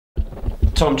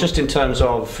Tom, just in terms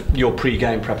of your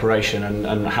pre-game preparation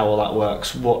and how all that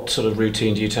works, what sort of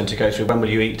routine do you tend to go through? When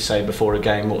will you eat, say, before a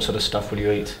game? What sort of stuff will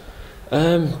you eat?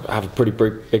 I have a pretty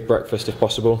big breakfast if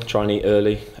possible. Try and eat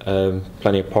early.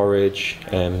 Plenty of porridge,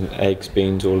 eggs,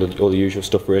 beans, all the usual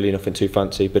stuff really. Nothing too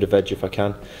fancy. Bit of veg if I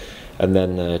can. And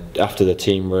then after the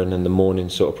team run and the morning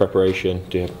sort of preparation,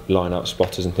 do line out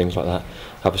spotters and things like that.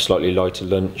 Have a slightly lighter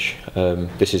lunch.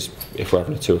 This is if we're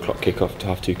having a 2 o'clock kick-off, to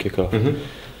have 2 kick-off.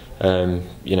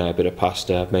 You know, a bit of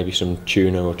pasta, maybe some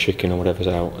tuna or chicken or whatever's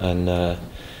out, and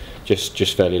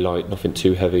just fairly light, nothing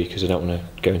too heavy, because I don't want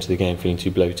to go into the game feeling too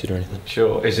bloated or anything.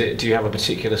 Sure. Do you have a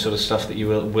particular sort of stuff that you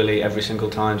will eat every single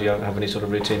time? Do you have any sort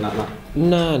of routine like that?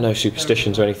 No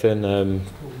superstitions or anything.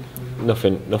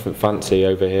 Nothing fancy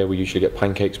over here. We usually get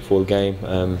pancakes before the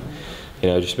game. You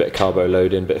know, just a bit of carbo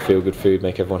loading, bit of feel-good food,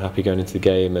 make everyone happy going into the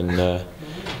game, and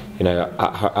you know,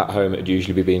 at home it'd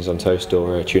usually be beans on toast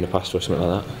or tuna pasta or something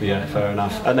like that. Yeah, fair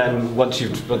enough. And then once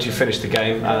you've finished the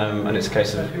game, and it's a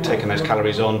case of taking those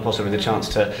calories on, possibly the chance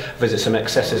to visit some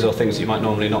excesses or things that you might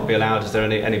normally not be allowed. Is there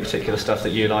any particular stuff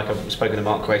that you like? I've spoken to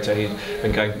Mark Quater. He's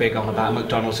been going big on about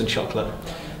McDonald's and chocolate.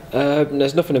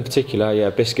 There's nothing in particular.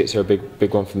 Yeah, biscuits are a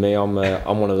big one for me. I'm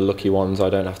one of the lucky ones. I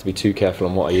don't have to be too careful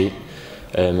on what I eat.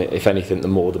 If anything, the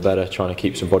more the better. Trying to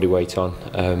keep some body weight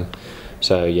on.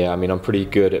 So yeah, I mean, I'm pretty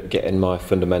good at getting my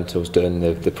fundamentals done,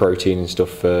 the protein and stuff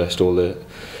first, all the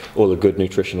good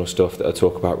nutritional stuff that I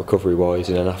talk about recovery wise,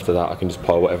 and then after that I can just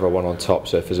pile whatever I want on top.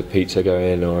 So if there's a pizza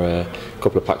going or a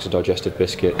couple of packs of digestive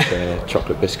biscuits,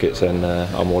 chocolate biscuits, and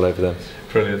I'm all over them.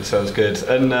 Brilliant, sounds good.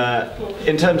 And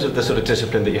in terms of the sort of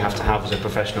discipline that you have to have as a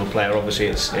professional player, obviously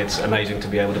it's amazing to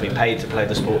be able to be paid to play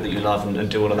the sport that you love and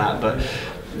do all of that, but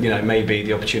you know, maybe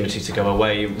the opportunity to go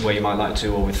away where you might like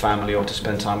to, or with family, or to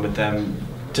spend time with them.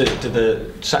 Do the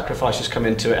sacrifices come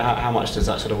into it? How much does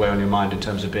that sort of weigh on your mind in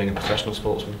terms of being a professional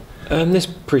sportsman? This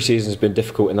pre-season has been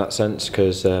difficult in that sense,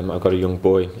 because I've got a young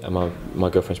boy and my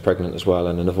girlfriend's pregnant as well,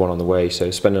 and another one on the way,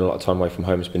 so spending a lot of time away from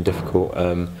home has been difficult.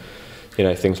 You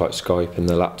know, things like Skype and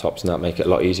the laptops and that make it a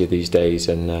lot easier these days,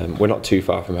 and we're not too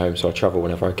far from home, so I travel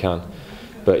whenever I can.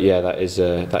 But yeah, that is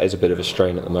a bit of a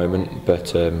strain at the moment.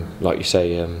 But like you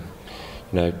say, you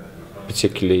know,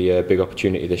 particularly a big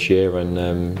opportunity this year,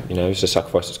 and you know, it's a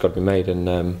sacrifice that's got to be made,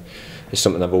 and it's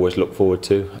something I've always looked forward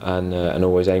to and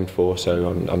always aimed for. So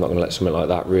I'm not going to let something like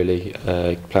that really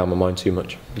play on my mind too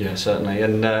much. Yeah, certainly.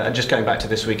 And just going back to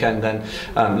this weekend, then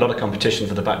a lot of competition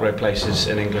for the back row places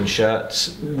in England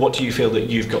shirts. What do you feel that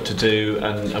you've got to do,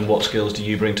 and what skills do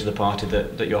you bring to the party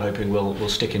that you're hoping will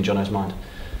stick in Jono's mind?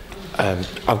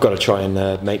 I've got to try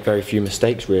and make very few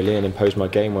mistakes really, and impose my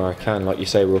game where I can. Like you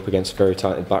say, we're up against a very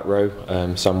talented back row.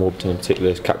 Sam Warburton in particular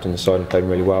is captain the side and playing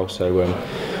really well. So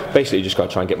basically, just got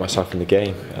to try and get myself in the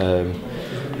game.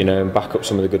 You know, and back up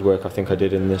some of the good work I think I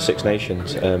did in the Six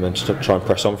Nations, and just try and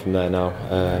press on from there now.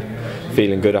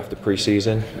 Feeling good after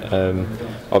pre-season.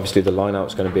 Obviously, the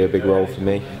line-out's going to be a big role for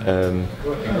me.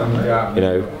 You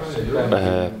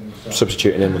know.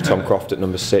 Substituting in with Tom Croft at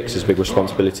number 6 is a big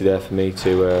responsibility there for me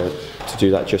to do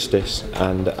that justice,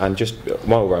 and just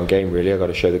my all-round game really. I've got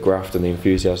to show the graft and the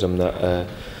enthusiasm that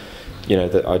you know,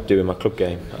 that I do in my club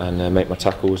game, and make my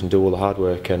tackles and do all the hard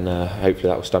work, and hopefully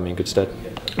that will stand me in good stead.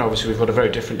 Obviously we've got a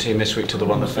very different team this week to the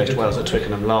one that faced Wales at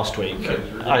Twickenham last week.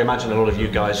 I imagine a lot of you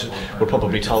guys were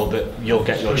probably told that you'll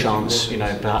get your chance, you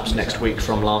know, perhaps next week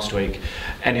from last week.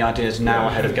 Any ideas now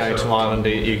ahead of going to Ireland? Are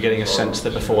you getting a sense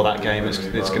that before that game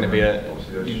it's going to be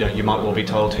you know, you might well be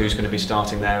told who's going to be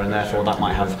starting there, and therefore that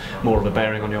might have more of a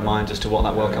bearing on your mind as to what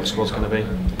that World Cup squad's going to be?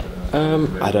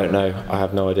 I don't know. I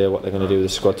have no idea what they're going to do with the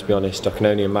squad, to be honest. I can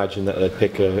only imagine that they'd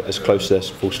pick as close to their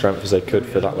full strength as they could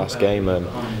for that last game.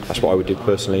 That's what I would do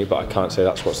personally, but I can't say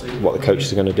that's what the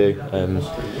coaches are going to do.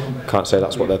 Can't say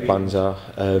that's what their plans are.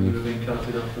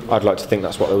 I'd like to think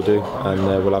that's what they'll do, and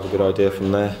we'll have a good idea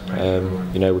from there.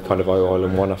 You know, we kind of owe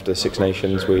Ireland one after the Six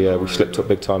Nations. We slipped up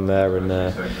big time there, and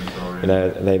you know,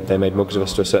 they made mugs of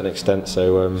us to a certain extent.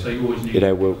 So you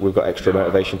know, we've got extra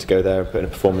motivation to go there and put in a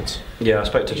performance. Yeah, I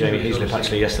spoke to Jamie Heaslip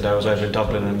actually yesterday. I was over in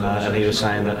Dublin, and he was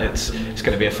saying that it's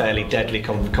going to be a fairly deadly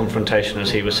confrontation,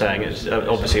 as he was saying. It's,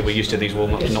 obviously we're used to these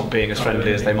warm-ups not being as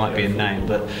friendly as they might be in name,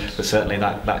 but certainly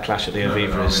that clash at the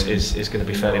Aviva is going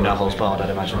to be fairly no holds barred,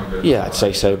 I'd imagine. Yeah, I'd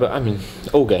say so, but I mean,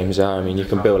 all games are. I mean, you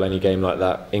can bill any game like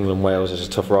that. England-Wales is a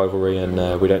tough rivalry,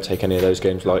 and we don't take any of those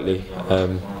games lightly.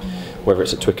 Whether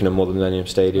it's at Twickenham or the Millennium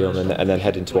Stadium, and then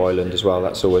heading to Ireland as well,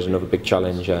 that's always another big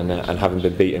challenge, and having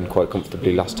been beaten quite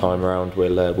comfortably last time around,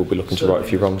 we'll be looking to right a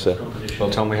few wrongs there. Well,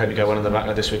 Tom, we hope you go well in the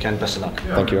back this weekend. Best of luck.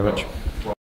 Thank you very much.